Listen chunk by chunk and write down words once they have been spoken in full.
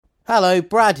Hello,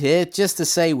 Brad here, just to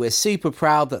say we're super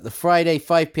proud that the Friday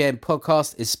 5pm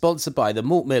podcast is sponsored by the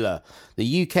Malt Miller,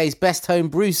 the UK's best home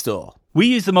brew store. We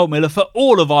use the Malt Miller for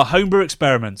all of our homebrew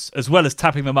experiments, as well as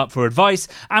tapping them up for advice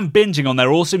and binging on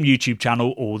their awesome YouTube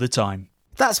channel all the time.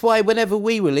 That's why whenever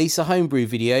we release a homebrew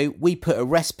video, we put a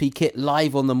recipe kit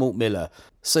live on the Malt Miller,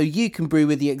 so you can brew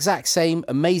with the exact same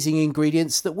amazing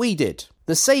ingredients that we did.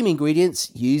 The same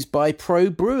ingredients used by pro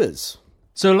brewers.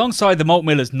 So alongside the Malt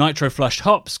Miller's nitro-flushed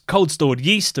hops, cold-stored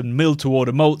yeast and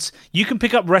milled-to-order malts, you can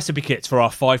pick up recipe kits for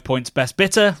our 5 Points Best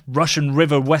Bitter, Russian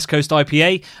River West Coast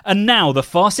IPA, and now the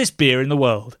fastest beer in the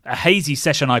world, a hazy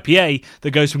session IPA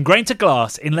that goes from grain to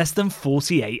glass in less than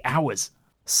 48 hours.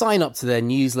 Sign up to their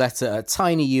newsletter at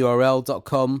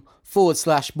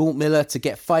tinyurl.com/Malt Miller to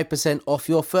get 5% off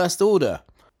your first order.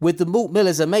 With the Malt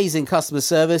Miller's amazing customer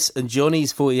service and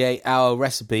Johnny's 48-hour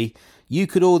recipe, you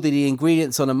could order the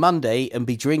ingredients on a Monday and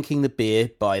be drinking the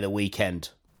beer by the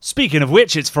weekend. Speaking of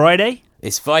which, it's Friday.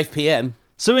 It's 5pm.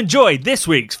 So enjoy this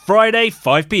week's Friday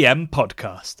 5pm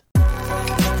podcast.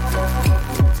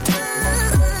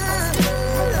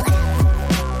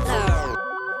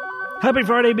 Happy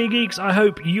Friday, Big Geeks. I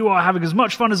hope you are having as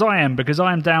much fun as I am, because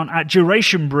I am down at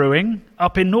Duration Brewing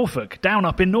up in Norfolk. Down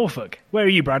up in Norfolk. Where are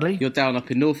you, Bradley? You're down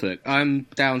up in Norfolk. I'm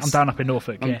down up in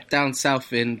Norfolk, I'm yeah. down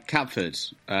south in Catford.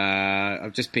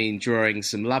 I've just been drawing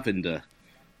some lavender,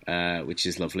 which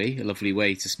is lovely. A lovely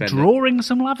way to spend Drawing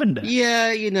some lavender?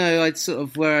 Yeah, you know, I'd sort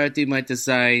of where I do my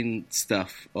design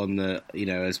stuff on the, you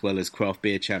know, as well as craft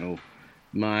beer channel.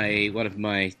 One of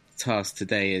my tasks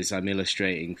today is I'm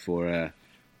illustrating for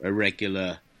a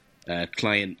regular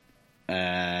client. So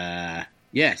I'm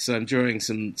drawing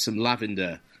some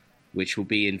lavender, which will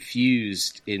be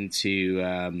infused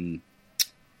into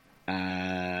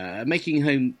making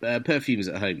home perfumes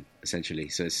at home, essentially.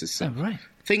 So it's just right.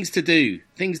 things to do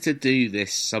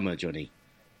this summer, Johnny.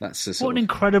 That's the What an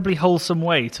incredibly wholesome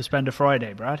way to spend a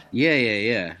Friday, Brad.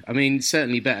 Yeah. I mean,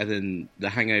 certainly better than the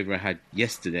hangover I had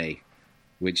yesterday,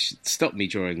 which stopped me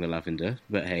drawing the lavender.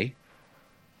 But hey.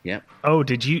 Yeah. Oh,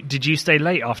 did you stay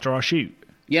late after our shoot?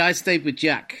 Yeah, I stayed with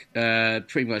Jack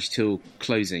pretty much till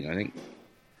closing, I think.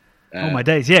 Oh, my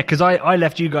days. Yeah, because I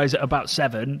left you guys at about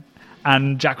 7,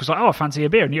 and Jack was like, oh, I fancy a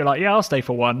beer. And you're like, yeah, I'll stay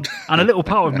for one. And a little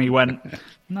part of me went,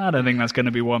 no, I don't think that's going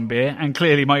to be one beer. And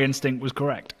clearly my instinct was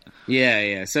correct.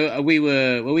 Yeah. So we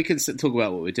can talk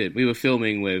about what we did. We were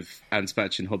filming with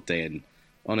Anspach and Hobday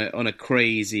on a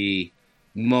crazy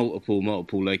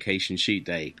multiple location shoot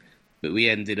day. But we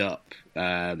ended up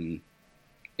in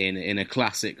a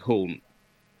classic haunt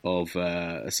of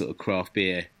a sort of craft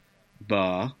beer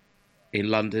bar in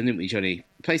London, didn't we, Johnny?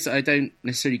 A place that I don't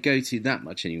necessarily go to that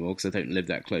much anymore because I don't live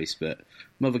that close. But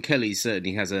Mother Kelly's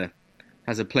certainly has a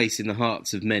place in the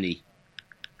hearts of many.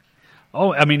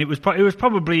 Oh, I mean, it was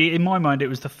probably, in my mind, it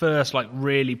was the first like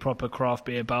really proper craft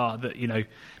beer bar that, you know,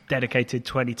 dedicated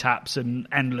 20 taps and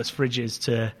endless fridges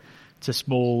to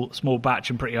small batch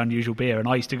and pretty unusual beer. And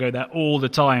I used to go there all the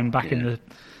time back in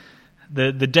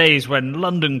the days when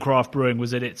London craft brewing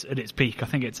was at its peak. I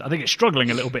think it's struggling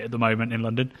a little bit at the moment in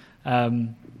London.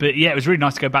 But yeah, it was really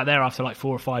nice to go back there after like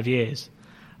 4 or 5 years.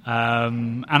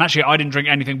 And actually, I didn't drink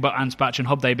anything but Anspach and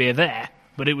Hobday beer there.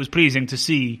 But it was pleasing to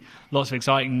see lots of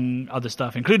exciting other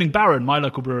stuff, including Baron, my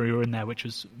local brewery, were in there, which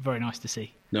was very nice to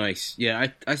see. Nice. Yeah,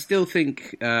 I still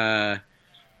think...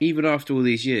 even after all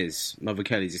these years, Mother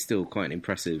Kelly's is still quite an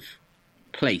impressive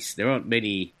place. There aren't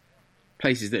many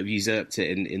places that have usurped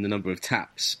it in the number of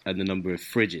taps and the number of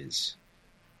fridges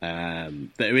that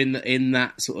are in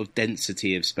that sort of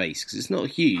density of space. Because it's not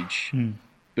huge,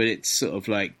 but it's sort of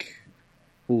like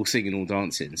all singing, all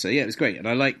dancing. So yeah, it was great. And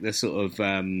I like the sort of,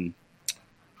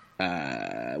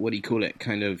 what do you call it,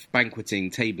 kind of banqueting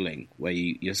tabling, where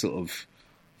you're sort of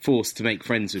forced to make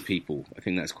friends with people. I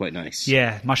think that's quite nice.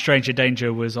 Yeah, my Stranger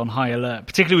Danger was on high alert,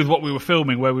 particularly with what we were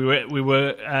filming, where we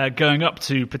were going up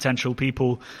to potential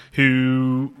people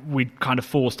who we'd kind of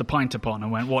forced a pint upon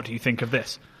and went, "What do you think of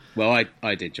this?" Well,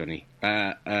 I did, Johnny.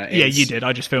 Yeah, you did.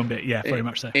 I just filmed it. Yeah, very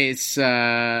much so. It's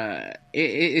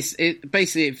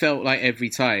basically it felt like every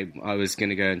time I was going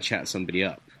to go and chat somebody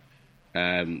up,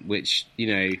 which, you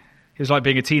know. It was like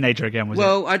being a teenager again, was it?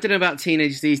 Well, I don't know about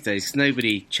teenagers these days, 'cause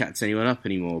nobody chats anyone up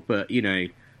anymore. But, you know,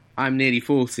 I'm nearly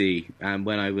 40, and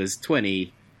when I was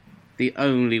 20, the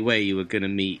only way you were going to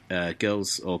meet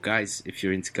girls or guys, if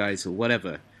you're into guys or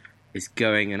whatever, is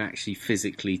going and actually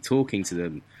physically talking to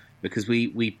them, because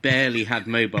we barely had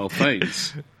mobile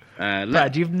phones.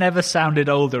 Brad, you've never sounded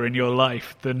older in your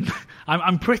life than...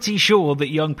 I'm pretty sure that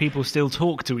young people still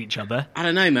talk to each other. I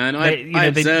don't know, man.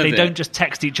 They don't just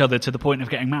text each other to the point of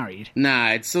getting married. Nah,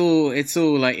 it's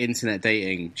all like internet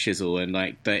dating shizzle and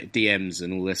like DMs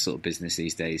and all this sort of business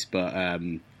these days. But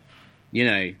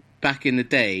back in the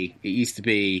day, it used to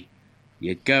be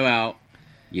you'd go out,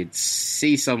 you'd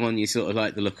see someone you sort of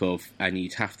like the look of, and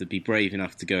you'd have to be brave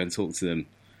enough to go and talk to them.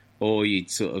 Or you'd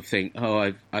sort of think,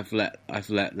 oh, I've let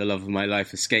the love of my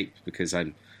life escape because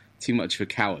I'm too much of a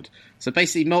coward. So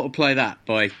basically multiply that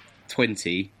by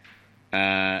 20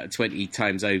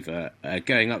 times over,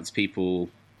 going up to people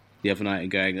the other night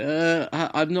and going,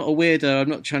 I'm not a weirdo, I'm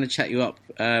not trying to chat you up,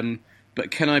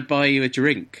 but can I buy you a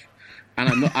drink? And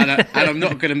I'm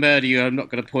not going to murder you, I'm not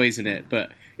going to poison it,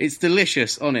 but it's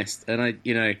delicious, honest,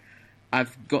 and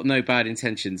I've got no bad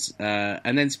intentions.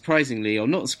 And then surprisingly, or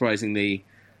not surprisingly,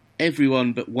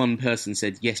 everyone but one person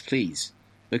said, yes, please.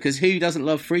 Because who doesn't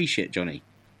love free shit, Johnny?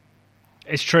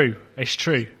 It's true.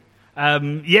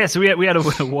 So we had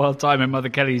a wild time in Mother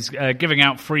Kelly's giving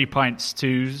out free pints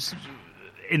to,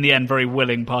 in the end, very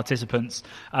willing participants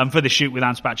for the shoot with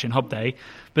Anspach and Hobday.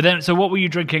 But then, so what were you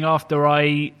drinking after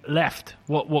I left?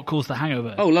 What caused the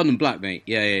hangover? Oh, London Black, mate.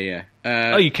 Yeah.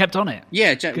 You kept on it?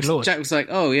 Yeah, Jack was like,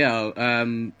 oh, yeah.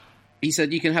 He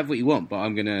said, you can have what you want, but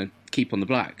I'm going to keep on the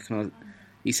black.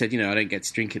 He said, I don't get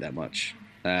to drink it that much.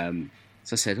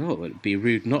 So I said, it'd be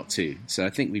rude not to. So I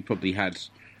think we probably had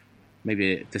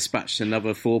maybe dispatched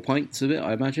another 4 pints of it,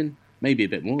 I imagine. Maybe a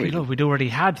bit more. Good Lord, we'd already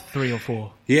had 3 or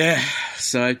 4. Yeah,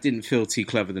 so I didn't feel too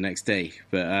clever the next day.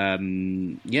 But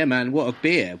yeah, man, what a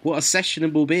beer. What a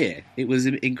sessionable beer. It was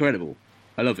incredible.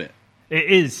 I love it. It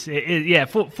is, yeah,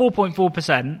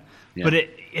 4.4%. Yeah. But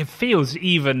it feels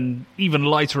even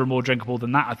lighter and more drinkable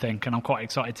than that, I think, and I'm quite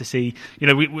excited to see.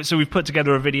 We've put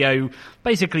together a video,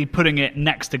 basically putting it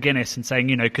next to Guinness and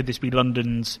saying, could this be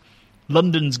London's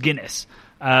Guinness?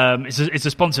 It's a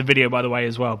sponsored video, by the way,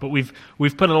 as well. But we've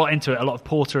put a lot into it, a lot of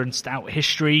porter and stout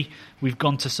history. We've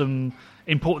gone to some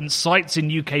important sites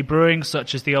in UK brewing,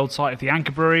 such as the old site of the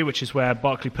Anchor Brewery, which is where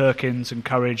Barclay Perkins and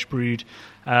Courage brewed.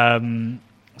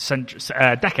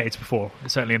 Decades before,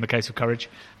 certainly in the case of Courage.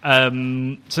 So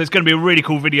it's going to be a really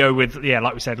cool video with,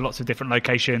 like we said, lots of different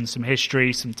locations, some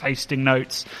history, some tasting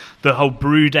notes, the whole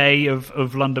brew day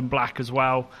of London Black as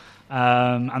well.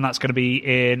 And that's going to be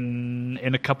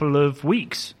in a couple of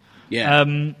weeks. Yeah.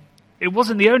 It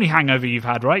wasn't the only hangover you've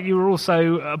had, right? You were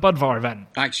also at a Budvar event.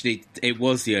 Actually, it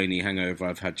was the only hangover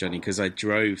I've had, Johnny, because I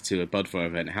drove to a Budvar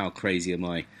event. How crazy am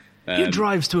I? You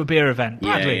drives to a beer event,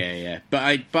 Bradley. Yeah.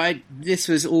 But this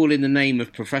was all in the name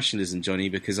of professionalism, Johnny,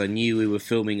 because I knew we were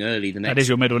filming early. That is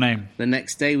your middle name. The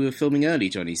next day we were filming early,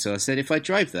 Johnny. So I said, if I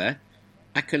drive there,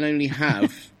 I can only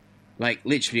have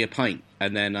literally a pint,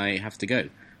 and then I have to go.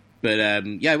 But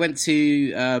I went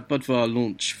to Budvar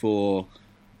launch for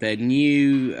their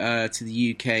new to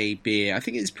the UK beer. I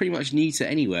think it's pretty much new to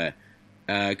anywhere,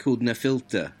 called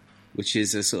Nafilter, which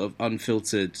is a sort of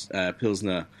unfiltered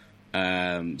Pilsner.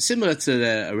 Similar to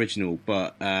their original,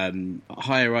 but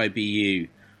higher IBU,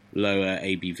 lower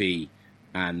ABV,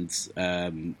 and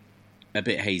a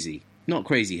bit hazy. Not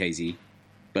crazy hazy,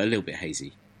 but a little bit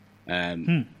hazy.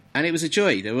 And it was a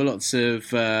joy. There were lots of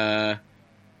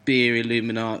beer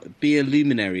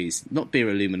luminaries, not beer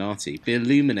Illuminati, beer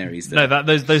luminaries there. No,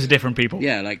 those are different people.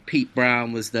 Yeah, like Pete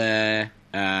Brown was there,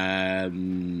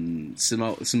 some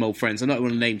old friends. I'm not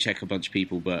going to name check a bunch of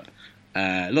people, but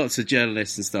lots of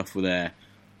journalists and stuff were there,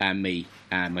 and me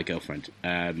and my girlfriend,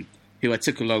 who I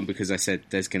took along because I said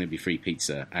there's going to be free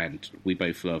pizza, and we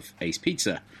both love Ace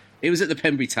Pizza. It was at the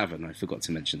Pembury Tavern, I forgot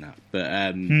to mention that. But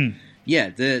yeah,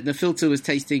 the filter was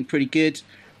tasting pretty good.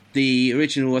 The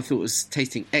original I thought was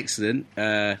tasting excellent.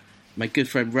 My good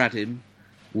friend Radim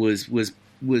was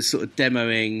sort of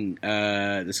demoing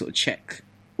the sort of Czech,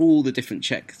 all the different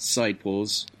Czech side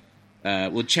pours.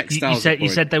 Czech styles. You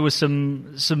said there was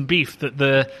some beef that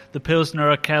the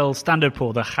Pilsner Urquell standard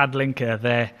pour, the Hadlinka,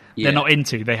 they're not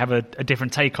into. They have a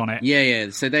different take on it.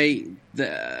 Yeah. So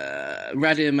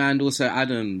Radim and also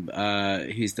Adam,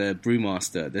 who's the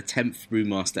brewmaster, the 10th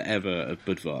brewmaster ever of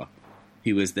Budvar,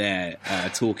 who was there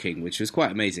talking, which was quite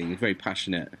amazing. He was very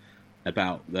passionate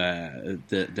about the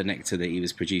nectar that he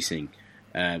was producing.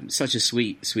 Such a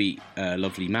sweet,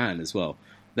 lovely man as well.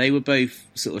 They were both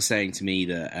sort of saying to me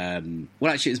that,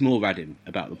 well, actually, it's more Radim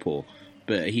about the pour,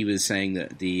 but he was saying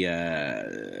that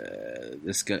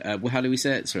how do we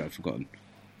say it? Sorry, I've forgotten.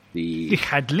 The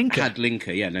Hadlinka.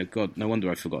 Hadlinka, yeah. No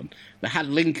wonder I've forgotten. The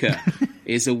Hadlinka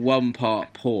is a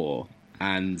 1-part pour,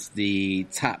 and the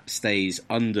tap stays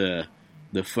under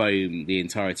the foam the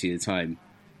entirety of the time.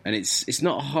 and it's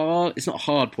not hard. It's not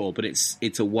hard pour, but it's a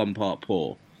 1-part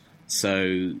pour.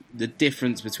 So the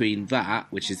difference between that,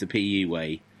 which is the PU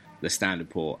way, the standard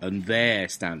pour, and their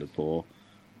standard pour,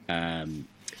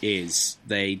 is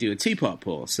they do a 2-part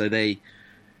pour. So they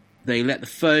let the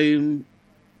foam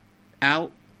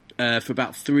out for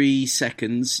about 3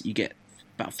 seconds. You get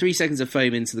about 3 seconds of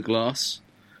foam into the glass,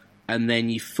 and then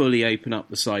you fully open up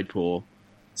the side pour,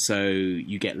 so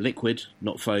you get liquid,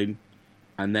 not foam.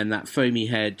 And then that foamy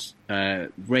head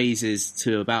raises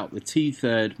to about the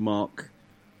 2/3 mark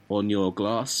on your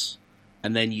glass,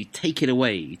 and then you take it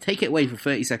away. You take it away for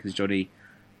 30 seconds, Johnny,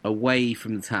 away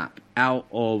from the tap, out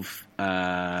of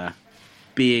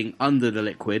being under the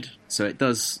liquid. So it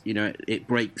does, it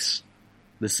breaks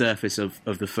the surface of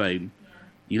the foam.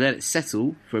 You let it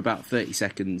settle for about 30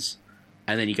 seconds,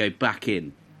 and then you go back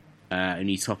in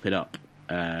and you top it up.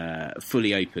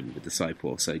 Fully open with the side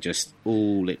pour, so just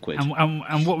all liquid.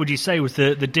 And what would you say was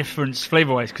the difference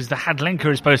flavour-wise? Because the Hadlinka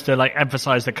is supposed to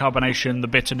emphasise the carbonation, the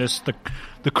bitterness,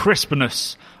 the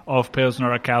crispness of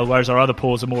Pilsner Urquell, whereas our other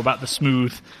pours are more about the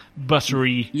smooth,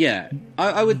 buttery,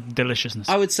 I would deliciousness.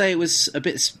 I would say it was a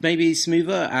bit maybe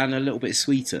smoother and a little bit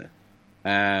sweeter.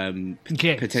 So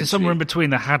somewhere in between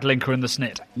the Hadlinka and the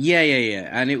Snit. Yeah.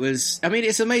 And it was,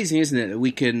 it's amazing, isn't it, that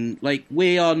we can,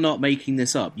 we are not making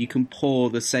this up. You can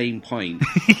pour the same pint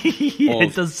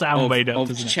it does sound made up,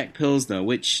 of Czech Pilsner,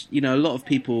 which, a lot of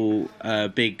people,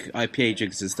 big IPA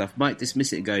drinkers and stuff, might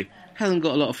dismiss it and go, hasn't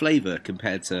got a lot of flavour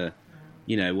compared to,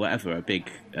 whatever, a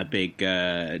big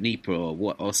Dnieper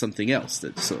or something else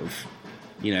that's sort of,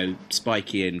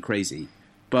 spiky and crazy.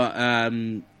 But,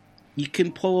 you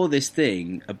can pour this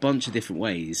thing a bunch of different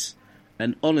ways,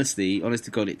 and honest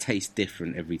to God, it tastes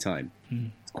different every time.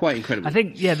 It's quite incredible. I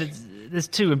think, there's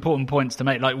 2 important points to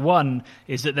make. One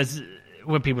is that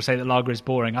when people say that lager is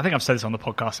boring, I think I've said this on the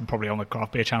podcast and probably on the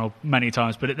Craft Beer channel many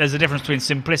times, but there's a difference between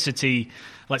simplicity,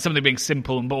 something being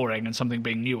simple and boring, and something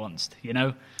being nuanced,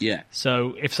 Yeah.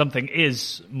 So if something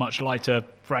is much lighter,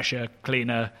 fresher,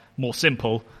 cleaner, more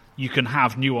simple, you can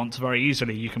have nuance very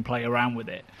easily. You can play around with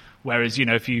it. Whereas,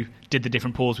 if you did the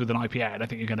different pours with an IPA, I don't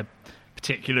think you're going to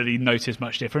particularly notice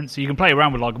much difference. So you can play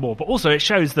around with lager more. But also it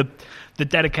shows the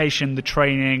dedication, the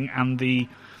training, and the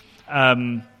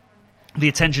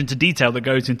attention to detail that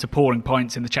goes into pouring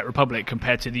pints in the Czech Republic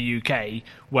compared to the UK,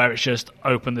 where it's just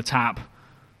open the tap,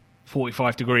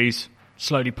 45 degrees,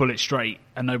 slowly pull it straight,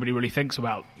 and nobody really thinks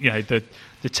about, the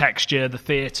texture, the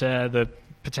theatre, the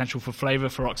potential for flavour,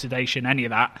 for oxidation, any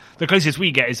of that. The closest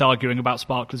we get is arguing about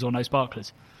sparklers or no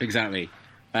sparklers. Exactly.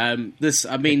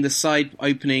 The side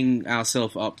opening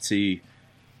ourselves up to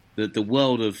the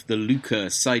world of the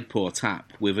Luca side pour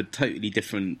tap with a totally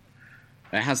different.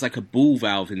 It has a ball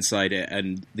valve inside it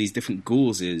and these different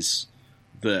gauzes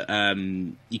that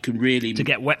you can really to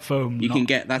get wet foam. You can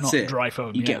get not dry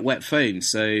foam. You get wet foam.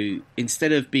 So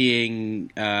instead of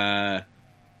being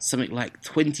something like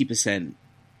 20%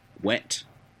 wet,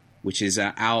 which is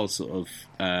our sort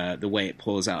of the way it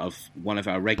pours out of one of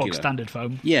our regular box standard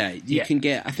foam. Yeah, you can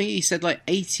get. I think he said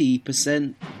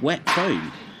 80% wet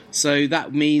foam. So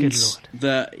that means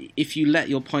that if you let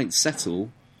your pint settle,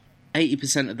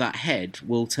 80% of that head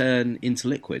will turn into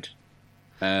liquid.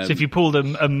 So if you pulled a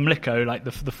Mliko,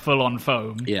 the full-on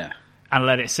foam, and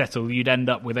let it settle, you'd end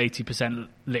up with 80%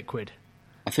 liquid.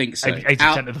 I think so.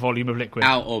 80% of the volume of liquid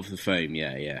out of the foam.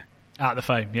 Yeah. Out of the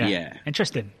foam, yeah.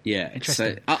 Interesting. Yeah.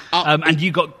 Interesting. So, and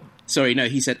you got... Sorry, no,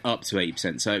 he said up to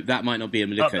 80%, so that might not be a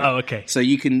Mliko. Oh, okay. So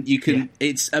you can.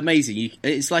 It's amazing.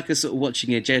 It's like a sort of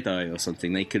watching a Jedi or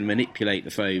something. They can manipulate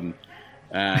the foam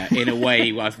in a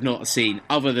way I've not seen,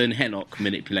 other than Henok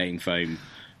manipulating foam.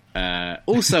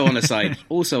 Also on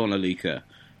a Luca.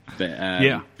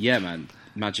 But yeah, man.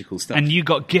 Magical stuff. And you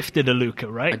got gifted a Luca,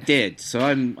 right? I did. So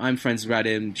I'm friends with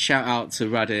Radim. Shout out to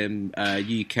Radim,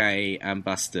 UK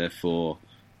ambassador for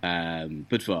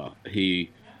Budvar, who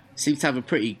seems to have a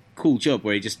pretty cool job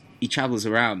where he travels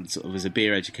around sort of as a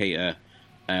beer educator,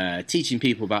 teaching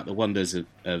people about the wonders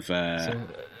of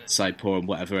side pour and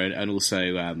whatever, and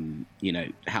also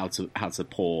how to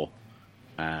pour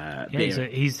beer.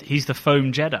 He's the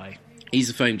foam Jedi. He's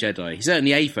a foam Jedi. He's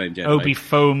certainly a foam Jedi.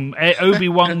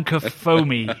 Obi-Wan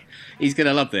Kenobi. He's going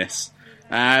to love this.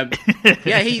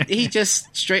 He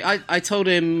just straight... I told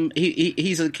him...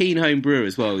 He's a keen home brewer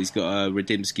as well. He's got a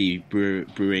Radimski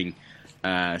brewing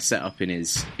set up in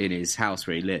his house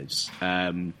where he lives,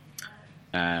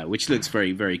 which looks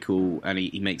very, very cool. And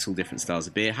he makes all different styles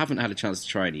of beer. Haven't had a chance to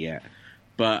try any yet.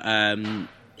 But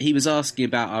he was asking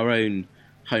about our own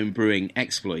home brewing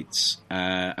exploits.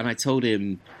 And I told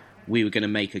him... we were going to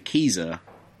make a Kieser,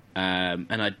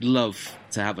 and I'd love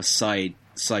to have a side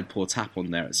pour tap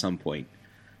on there at some point.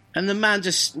 And the man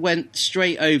just went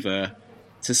straight over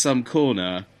to some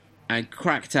corner and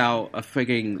cracked out a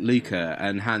frigging Luca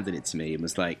and handed it to me and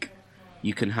was like,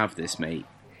 "You can have this, mate.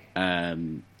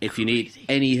 If you need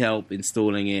any help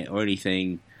installing it or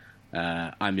anything,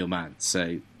 I'm your man."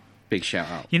 So, big shout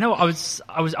out. You know, I was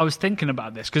thinking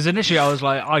about this because initially I was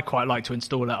like, I quite like to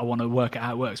install it. I want to work out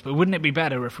how it works. But wouldn't it be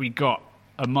better if we got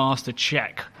a master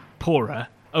Czech pourer,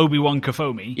 Obi-Wan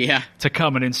Kofomi, to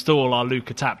come and install our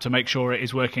Luca tap to make sure it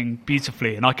is working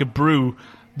beautifully, and I could brew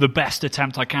the best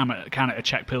attempt I can at a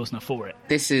Czech Pilsner for it.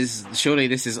 This is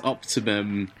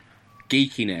optimum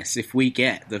geekiness. If we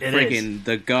get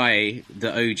the guy,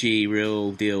 the OG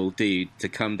real deal dude, to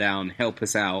come down, help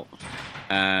us out,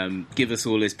 give us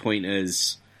all his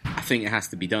pointers, I think it has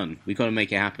to be done. We've got to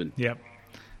make it happen. Yep.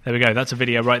 There we go. That's a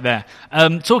video right there.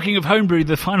 Talking of homebrew,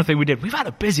 the final thing we did, we've had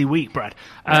a busy week, Brad.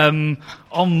 On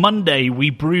Monday,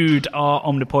 we brewed our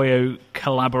Omnipollo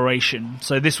collaboration.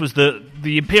 So this was the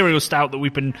Imperial Stout that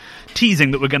we've been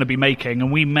teasing that we're going to be making,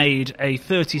 and we made a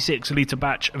 36-litre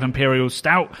batch of Imperial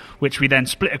Stout, which we then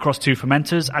split across 2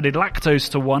 fermenters, added lactose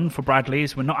to one for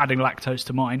Bradley's. We're not adding lactose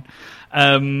to mine.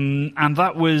 And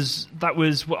that was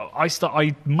well,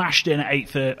 I mashed in at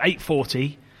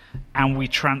 8:40. And we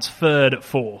transferred at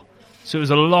 4, so it was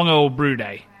a long old brew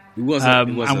day.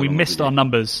 And we missed our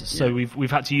numbers, so we've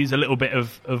had to use a little bit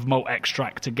of malt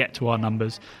extract to get to our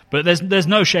numbers. But there's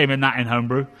no shame in that in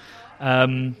homebrew.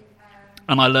 And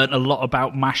I learnt a lot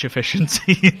about mash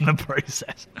efficiency in the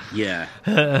process. Yeah,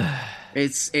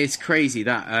 it's crazy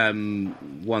that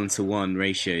 1-to-1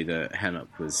 ratio that Henok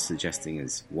was suggesting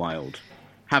is wild.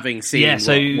 Having seen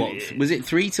what was it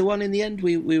 3-to-1 in the end?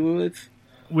 We were with.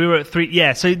 We were at 3,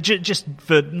 yeah. So just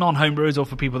for non-homebrewers or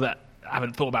for people that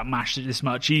haven't thought about mash this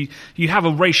much, you have a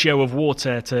ratio of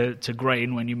water to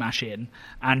grain when you mash in,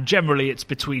 and generally it's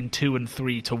between 2 and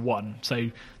 3 to 1.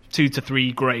 So 2 to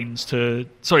 3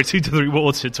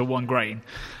 water to 1 grain.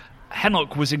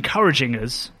 Henok was encouraging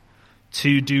us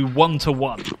to do 1 to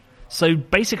 1. So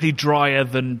basically drier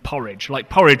than porridge, like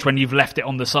porridge when you've left it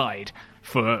on the side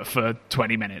for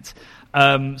 20 minutes.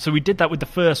 So we did that with the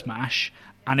first mash.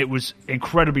 And it was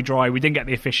incredibly dry. We didn't get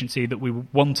the efficiency that we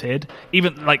wanted.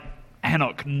 Even, like,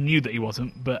 Henok knew that he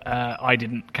wasn't, but I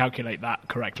didn't calculate that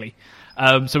correctly.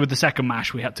 So with the second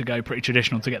mash, we had to go pretty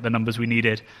traditional to get the numbers we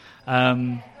needed.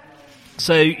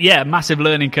 So, yeah, massive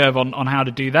learning curve on how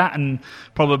to do that. And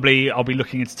probably I'll be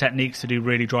looking into techniques to do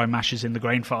really dry mashes in the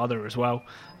Grainfather as well.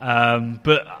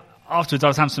 But afterwards, I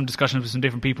was having some discussions with some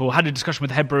different people. I had a discussion with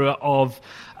the head brewer of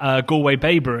Galway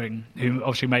Bay Brewing, who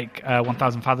obviously make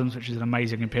 1000 Fathoms, which is an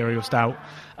amazing Imperial Stout.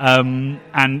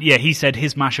 And yeah, he said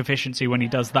his mash efficiency when he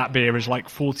does that beer is like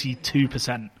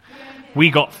 42%. We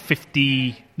got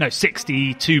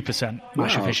 62%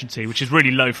 mash efficiency, which is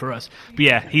really low for us. But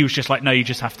yeah, he was just like, no, you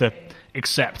just have to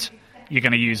accept you're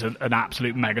going to use an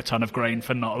absolute megaton of grain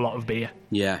for not a lot of beer.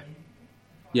 Yeah.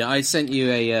 Yeah, I sent you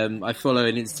I follow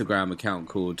an Instagram account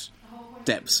called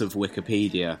Depths of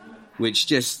Wikipedia, which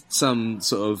just some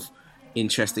sort of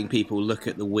interesting people look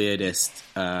at the weirdest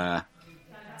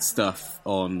stuff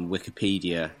on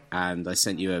Wikipedia, and I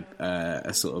sent you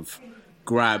a sort of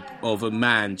grab of a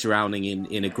man drowning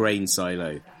in a grain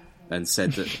silo, and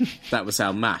said that was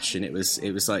our mash, and it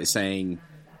was like saying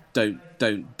don't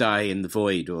die in the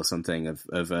void or something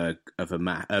of a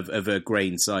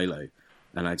grain silo,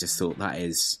 and I just thought that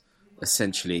is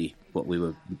essentially what we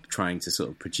were trying to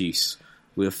sort of produce.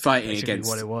 We were fighting against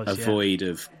void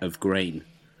of grain.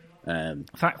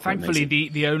 Thankfully,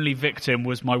 the only victim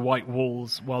was my white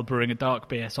walls while brewing a dark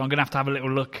beer. So I'm going to have a little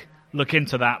look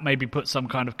into that. Maybe put some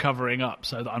kind of covering up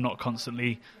so that I'm not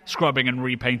constantly scrubbing and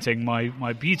repainting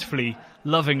my beautifully,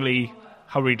 lovingly,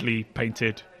 hurriedly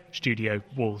painted studio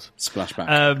walls.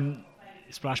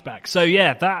 Splashback. So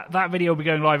yeah, that video will be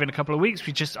going live in a couple of weeks.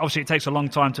 Obviously it takes a long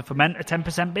time to ferment a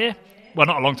 10% beer. Well,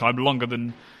 not a long time, longer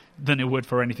than it would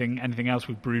for anything else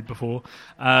we've brewed before.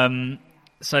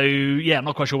 So yeah, I'm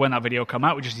not quite sure when that video will come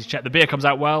out. We just need to check the beer comes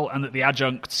out well and that the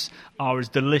adjuncts are as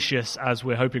delicious as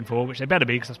we're hoping for, which they better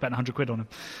be because I spent £100 on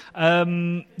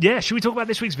them. Yeah, should we talk about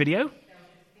this week's video?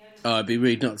 Oh, it'd be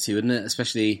rude not to, wouldn't it?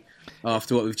 Especially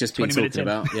after what we've just been talking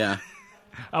about. Yeah.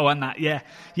 Oh, and that, yeah.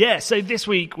 Yeah, so this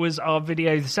week was our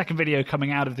video, the second video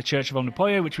coming out of the Church of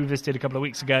Omnipollo, which we visited a couple of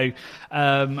weeks ago.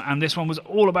 And this one was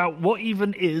all about what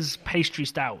even is pastry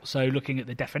stout. So looking at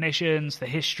the definitions, the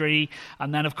history,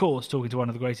 and then, of course, talking to one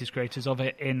of the greatest creators of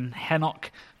it in Henok,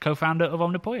 co-founder of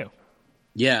Omnipollo.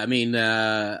 Yeah, I mean,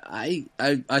 I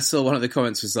saw one of the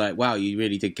comments was like, wow, you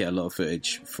really did get a lot of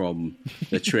footage from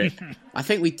the trip. I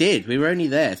think we did. We were only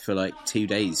there for like 2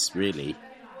 days, really.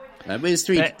 It was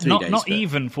three days. Not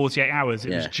even 48 hours.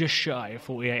 It Yeah. was just shy of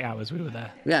 48 hours we were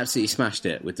there. We absolutely smashed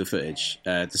it with the footage,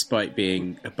 despite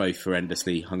being both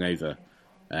horrendously hungover.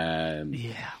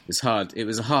 It was hard. It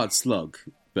was a hard slog,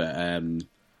 but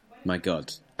my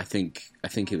God, I think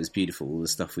it was beautiful. All the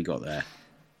stuff we got there.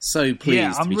 So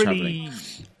pleased to be travelling.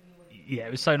 Yeah,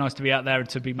 it was so nice to be out there and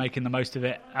to be making the most of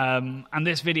it. And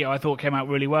this video, I thought, came out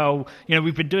really well. You know,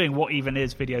 we've been doing What Even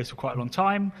Is videos for quite a long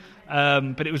time,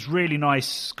 but it was really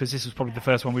nice because this was probably the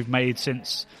first one we've made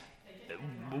since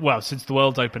the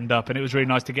world's opened up, and it was really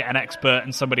nice to get an expert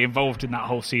and somebody involved in that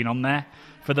whole scene on there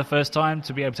for the first time,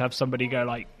 to be able to have somebody go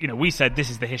like, you know, we said this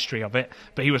is the history of it,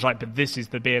 but he was like, but this is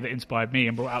the beer that inspired me,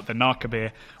 and brought out the Narca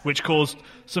beer, which caused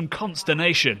some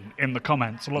consternation in the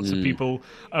comments. Lots of people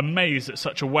amazed at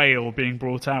such a whale being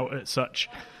brought out at such,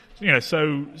 you know,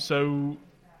 so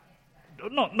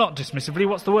not dismissively,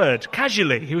 what's the word?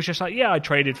 Casually. He was just like, yeah, I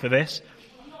traded for this.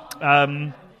 I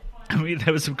mean,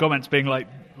 there were some comments being like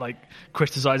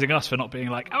criticising us for not being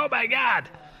like, oh my God.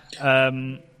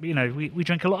 You know, we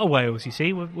drink a lot of Wales. You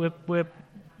see, we're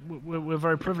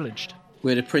very privileged.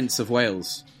 We're the Prince of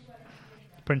Wales.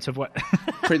 Princes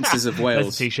of Wales.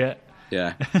 That's a t-shirt.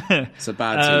 Yeah, it's a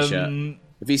bad t-shirt.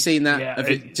 Have you seen that?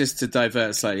 Yeah, Just to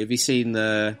divert slightly, have you seen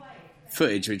the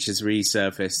footage which has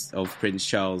resurfaced of Prince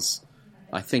Charles?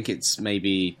 I think it's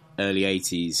maybe early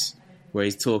 80s, where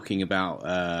he's talking about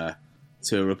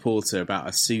to a reporter about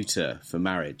a suitor for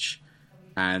marriage,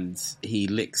 and he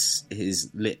licks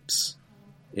his lips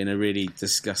in a really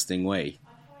disgusting way.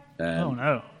 Oh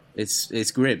no!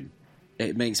 It's grim.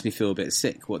 It makes me feel a bit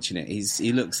sick watching it.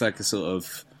 He looks like a sort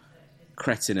of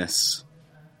cretinous.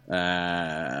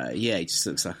 He just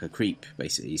looks like a creep.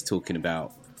 Basically, he's talking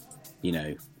about, you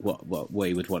know, what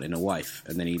he would want in a wife,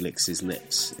 and then he licks his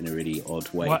lips in a really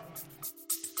odd way. What?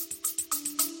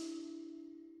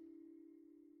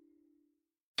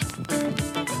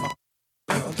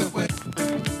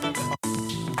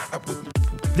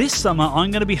 This summer,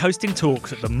 I'm going to be hosting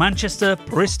talks at the Manchester,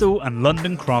 Bristol and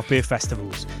London craft beer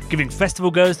festivals, giving festival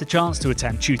goers the chance to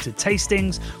attend tutored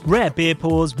tastings, rare beer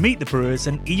pours, meet the brewers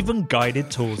and even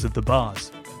guided tours of the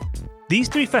bars. These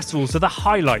 3 festivals are the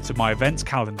highlights of my events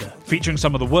calendar, featuring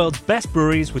some of the world's best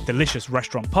breweries with delicious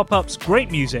restaurant pop-ups, great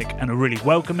music and a really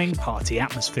welcoming party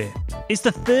atmosphere. It's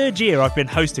the 3rd year I've been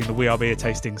hosting the We Are Beer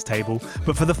Tastings table,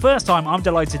 but for the first time I'm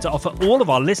delighted to offer all of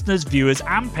our listeners, viewers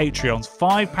and Patreons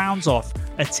 £5 off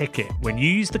a ticket when you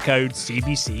use the code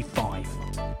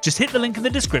CBC5. Just hit the link in the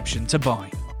description to buy.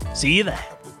 See you there.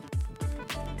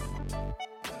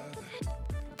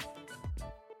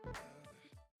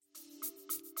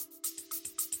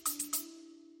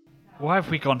 Why have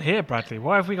we gone here, Bradley?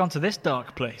 Why have we gone to this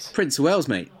dark place? Prince of Wales,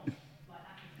 mate.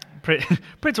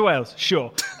 Prince of Wales,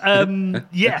 sure. So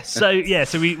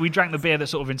we drank the beer that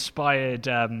sort of inspired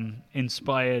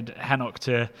Henoch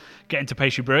to get into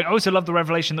pastry brewing. I also love the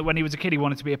revelation that when he was a kid he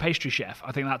wanted to be a pastry chef.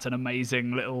 I think that's an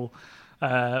amazing little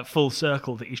full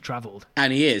circle that he's travelled.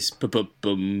 And he is.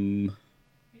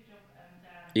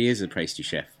 He is a pastry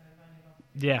chef.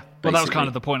 Yeah, well, that was kind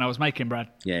of the point I was making, Brad.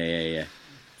 Yeah.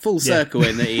 Full circle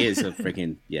in that he is a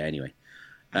freaking... Yeah, anyway.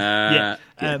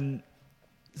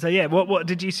 What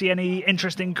did you see any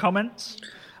interesting comments?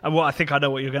 And I think I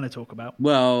know what you're going to talk about.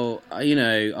 Well, you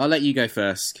know, I'll let you go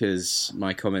first because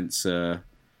my comments are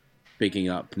bigging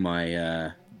up my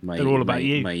they're all about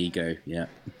you. My ego, yeah.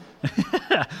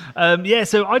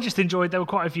 So I just enjoyed, there were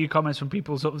quite a few comments from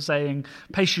people sort of saying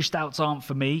pastry stouts aren't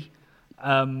for me.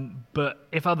 But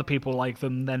if other people like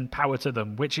them, then power to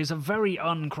them, which is a very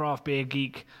uncraft beer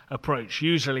geek approach.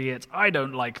 Usually it's, I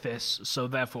don't like this, so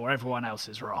therefore everyone else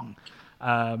is wrong.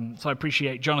 So I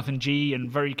appreciate Jonathan G and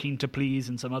Very Keen to Please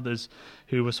and some others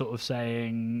who were sort of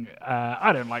saying,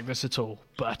 I don't like this at all,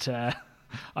 but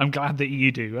I'm glad that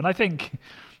you do. And I think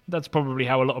that's probably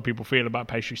how a lot of people feel about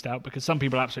pastry stout, because some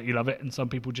people absolutely love it and some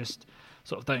people just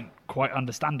sort of don't quite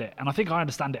understand it. And I think I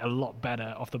understand it a lot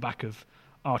better off the back of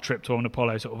our trip to Owen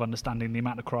Apollo, sort of understanding the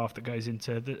amount of craft that goes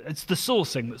into it's the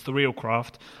sourcing that's the real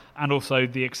craft, and also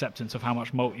the acceptance of how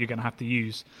much malt you're going to have to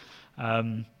use,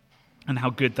 and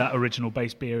how good that original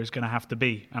base beer is going to have to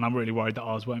be. And I'm really worried that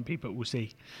ours won't be, but we'll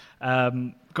see.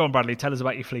 Go on, Bradley, tell us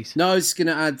about your fleece. No, I was going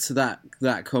to add to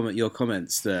that comment, your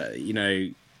comments, that, you know,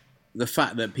 the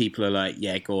fact that people are like,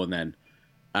 yeah, go on then,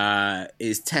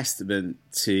 is testament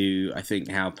to, I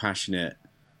think, how passionate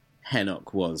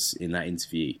Henoch was in that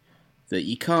interview. That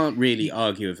you can't really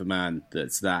argue with a man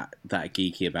that's that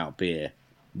geeky about beer.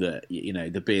 That, you know,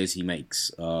 the beers he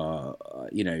makes are,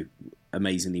 you know,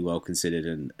 amazingly well considered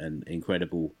and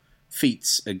incredible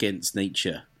feats against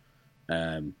nature.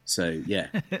 So yeah,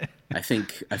 I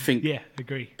think Yeah,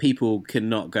 agree. people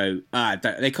cannot go,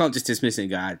 they can't just dismiss it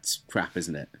and go, it's crap,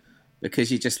 isn't it?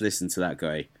 Because you just listen to that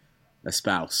guy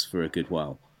espouse for a good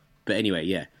while. But anyway,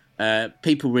 yeah,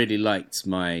 people really liked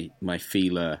my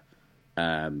Fila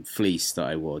fleece that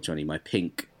I wore, Johnny, my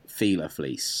pink Fila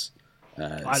fleece.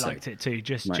 I liked it too,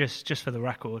 just for the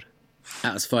record.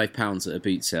 That was £5 at a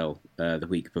boot sale the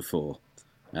week before.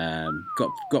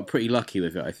 Got pretty lucky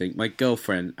with it, I think. My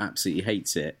girlfriend absolutely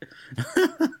hates it,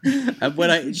 and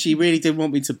when she really did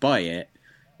want me to buy it,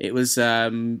 it was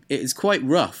quite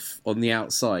rough on the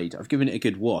outside. I've given it a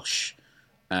good wash.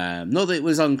 Not that it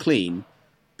was unclean,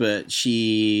 but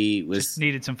she was just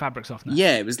needed some fabric softener.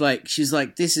 Yeah, it was like she's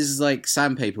like, this is like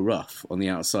sandpaper rough on the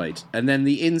outside, and then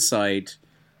the inside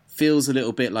feels a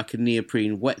little bit like a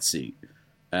neoprene wetsuit,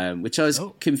 which I was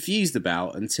confused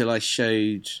about until I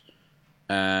showed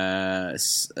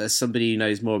somebody who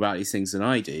knows more about these things than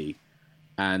I do,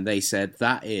 and they said,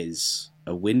 that is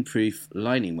a windproof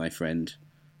lining, my friend.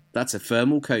 That's a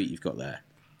thermal coat you've got there.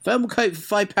 Thermal coat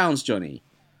for £5, Johnny.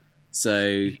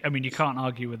 So I mean, you can't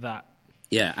argue with that.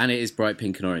 Yeah, and it is bright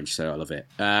pink and orange, so I love it.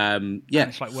 Yeah, and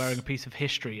it's like wearing a piece of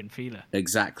history in Fila.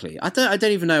 Exactly. I don't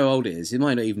even know how old it is. It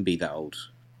might not even be that old,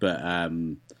 but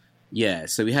yeah.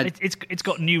 So we had it's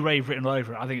got New Rave written all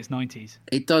over it. I think it's 90s.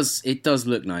 It does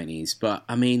look 90s, but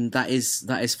I mean that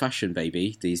is fashion,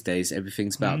 baby. These days,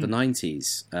 everything's about the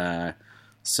 90s.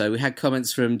 So we had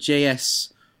comments from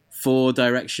JS. 4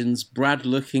 Directions, Brad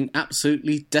looking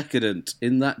absolutely decadent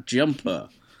in that jumper.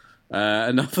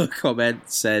 Another comment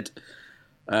said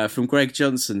from Greg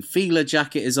Johnson, Fila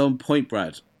jacket is on point,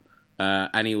 Brad.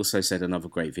 And he also said another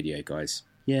great video, guys.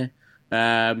 Yeah.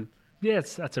 Yeah,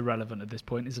 that's irrelevant at this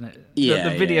point, isn't it? Yeah,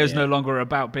 the video's no longer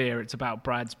about beer, it's about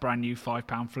Brad's brand new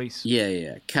 £5 fleece.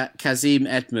 Yeah. Kazim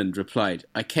Edmund replied,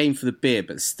 I came for the beer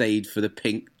but stayed for the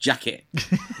pink jacket.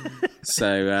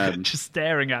 So just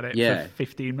staring at it for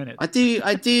 15 minutes. I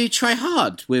do try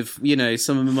hard with,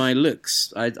 some of my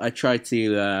looks. I try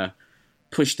to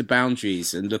push the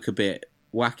boundaries and look a bit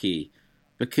wacky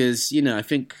because, I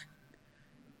think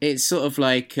it's sort of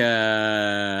like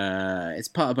it's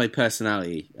part of my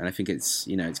personality, and I think it's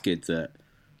it's good that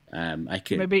I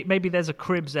could maybe there's a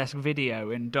Cribs-esque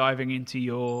video in diving into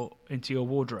your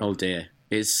wardrobe. Oh dear,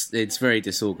 it's very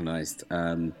disorganized.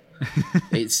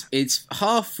 It's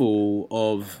half full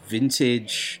of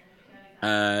vintage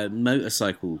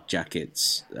motorcycle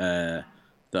jackets that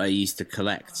I used to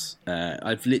collect.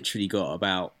 I've literally got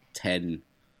about 10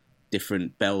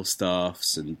 different Bell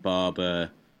Staffs and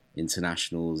Barber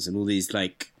Internationals and all these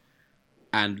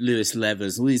and Lewis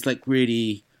Leathers, all these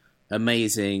really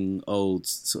amazing old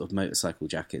sort of motorcycle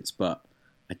jackets, but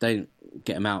I don't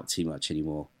get them out too much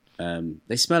anymore.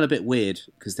 They smell a bit weird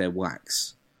because they're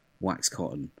wax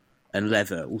cotton, and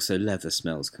leather. Also, leather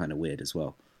smells kind of weird as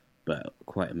well, but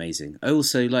quite amazing. I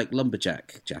also like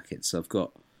lumberjack jackets, so I've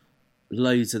got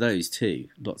loads of those too.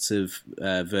 Lots of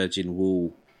virgin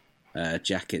wool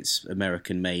jackets,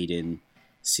 American made in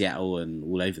Seattle and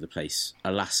all over the place.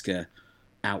 Alaska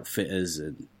Outfitters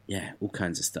and all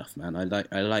kinds of stuff, man.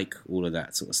 I like all of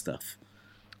that sort of stuff.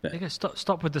 But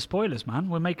stop with the spoilers, man.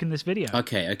 We're making this video.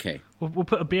 Okay. We'll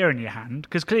put a beer in your hand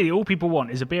because clearly all people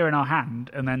want is a beer in our hand,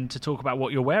 and then to talk about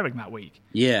what you're wearing that week.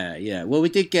 Yeah. Well, we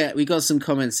got some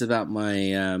comments about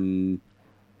my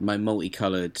my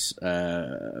multicolored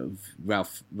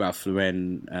Ralph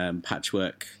Lauren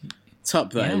patchwork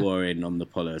top that I wore in on the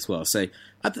polo as well. So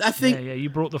I think you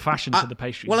brought the fashion to the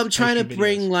pastry. Well, I'm trying to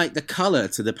bring the color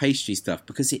to the pastry stuff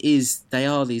because they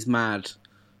are these mad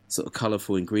sort of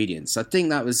colourful ingredients. I think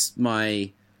that was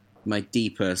my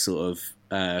deeper sort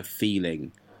of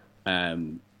feeling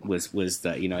was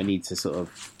that I need to sort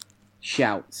of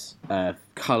shout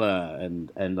colour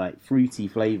and fruity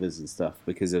flavours and stuff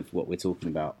because of what we're talking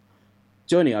about.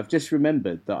 Johnny, I've just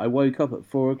remembered that I woke up at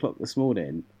 4 o'clock this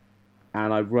morning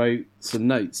and I wrote some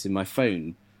notes in my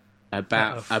phone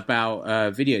about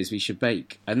videos we should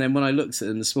make, and then when I looked at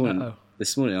them this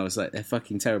morning I was like, they're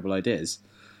fucking terrible ideas.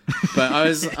 But I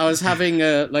was having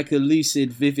a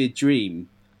lucid, vivid dream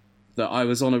that I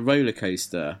was on a roller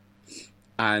coaster,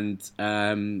 and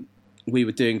we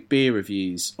were doing beer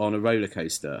reviews on a roller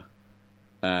coaster,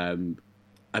 and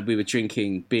we were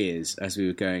drinking beers as we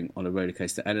were going on a roller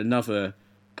coaster. At another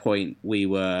point, we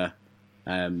were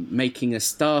making a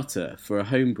starter for a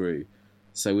homebrew.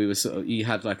 So we were you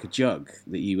had a jug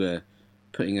that you were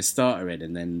putting a starter in,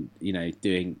 and then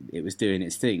doing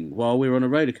its thing while we were on a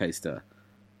roller coaster.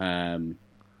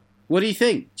 What do you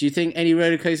think? Do you think any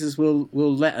roller coasters will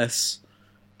let us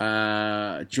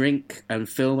drink and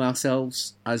film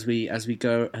ourselves as we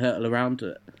go hurtle around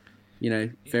it?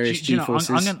 various Do you know,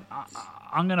 G-forces.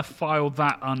 I'm going to file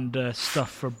that under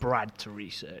stuff for Brad to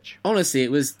research. Honestly,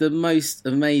 it was the most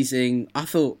amazing. I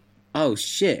thought, oh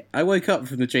shit! I woke up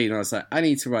from the dream and I was like, I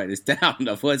need to write this down,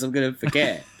 otherwise I'm going to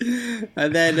forget.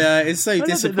 And then it's so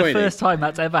disappointing. The first time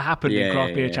that's ever happened in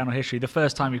Craft Beer Channel history. The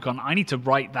first time you've gone, I need to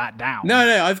write that down. No,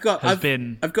 I've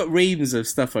got reams of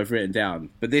stuff I've written down,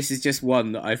 but this is just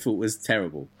one that I thought was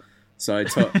terrible. So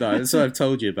so I've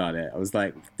told you about it. I was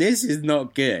like, this is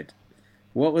not good.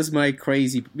 What was my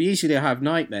crazy... Usually I have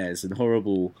nightmares and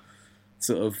horrible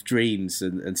sort of dreams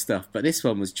and stuff, but this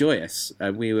one was joyous,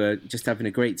 and we were just having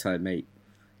a great time, mate.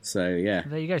 So, yeah.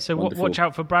 There you go. So watch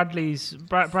out for Bradley's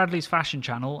fashion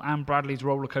channel and Bradley's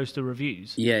roller coaster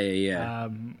reviews. Yeah.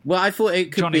 Well, I thought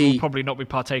it could Johnny will probably not be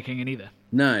partaking in either.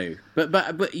 No,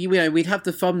 but we'd have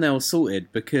the thumbnail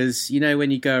sorted because,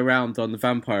 when you go around on the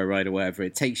vampire ride or whatever,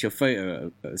 it takes your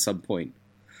photo at some point.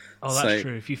 Oh, that's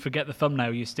true. If you forget the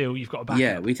thumbnail, you've got a backup.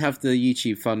 Yeah, we'd have the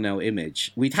YouTube thumbnail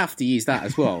image. We'd have to use that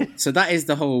as well. So that's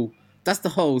the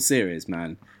whole series,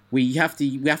 man. We have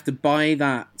to buy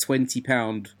that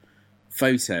 £20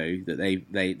 photo that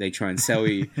they try and sell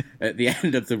you at the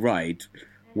end of the ride,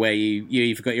 where you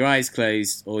either got your eyes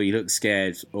closed or you look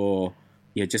scared or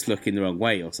you're just looking the wrong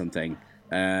way or something.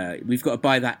 We've got to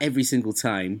buy that every single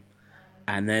time,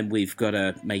 and then we've got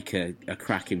to make a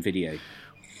cracking video.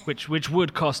 Which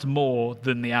would cost more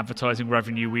than the advertising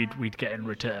revenue we'd get in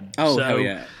return. Oh, hell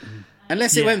yeah.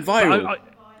 Unless it went viral.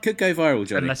 Could go viral,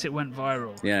 Johnny. Unless it went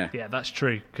viral. Yeah. Yeah, that's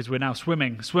true, because we're now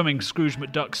swimming Scrooge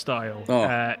McDuck style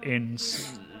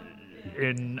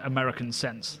in American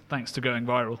sense, thanks to going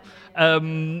viral.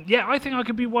 I think I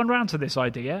could be one round to this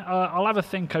idea. I'll have a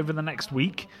think over the next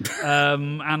week,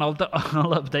 and I'll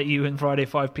update you in Friday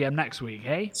 5 p.m. next week,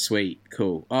 hey? Sweet,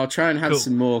 cool. I'll try and have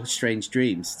some more strange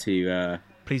dreams to...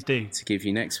 Please do. To give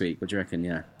you next week. What do you reckon?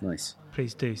 Yeah, nice.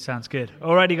 Please do. Sounds good.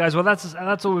 Alrighty, guys. Well,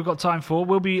 that's all we've got time for.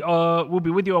 We'll be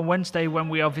with you on Wednesday when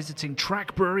we are visiting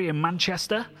Track Brewery in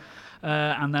Manchester,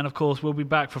 and then of course we'll be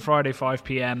back for Friday 5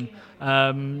 p.m.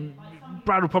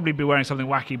 Brad will probably be wearing something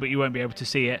wacky, but you won't be able to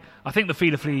see it. I think the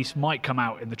Feeder Fleece might come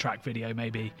out in the track video,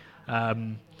 maybe.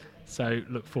 So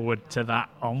look forward to that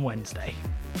on Wednesday.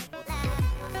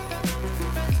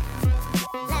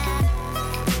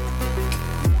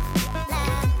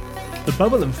 The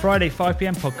Bubble and Friday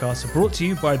 5pm podcasts are brought to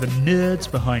you by the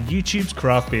nerds behind YouTube's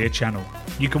Craft Beer channel.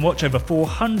 You can watch over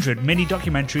 400 mini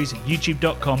documentaries at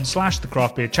youtube.com/the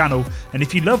Craft Beer channel, and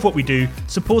if you love what we do,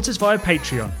 support us via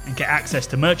Patreon and get access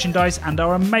to merchandise and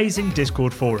our amazing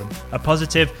Discord forum, a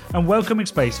positive and welcoming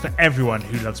space for everyone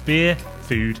who loves beer,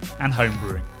 food and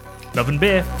homebrewing. Love and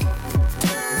beer.